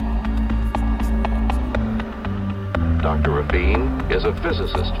Dr. Rabin is a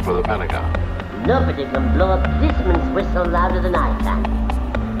physicist for the Pentagon. Nobody can blow a policeman's whistle louder than I can.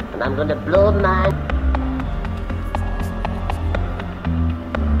 And I'm going to blow mine.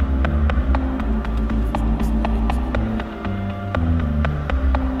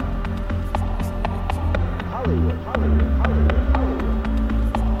 Hollywood, Hollywood, Hollywood, Hollywood.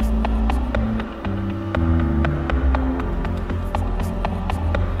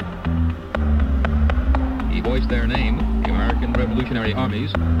 He voiced their name, the American Revolutionary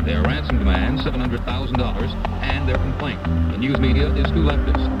Armies, their ransom demand, $700,000, and their complaint. The news media is too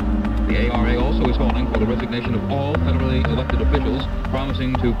leftist. The ARA also is calling for the resignation of all federally elected officials,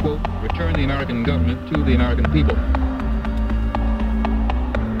 promising to, quote, return the American government to the American people.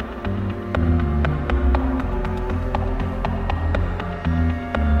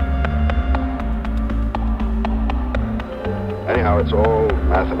 Anyhow, it's all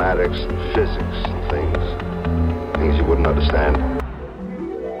mathematics and physics and things you wouldn't understand.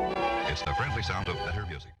 It's the friendly sound of better music.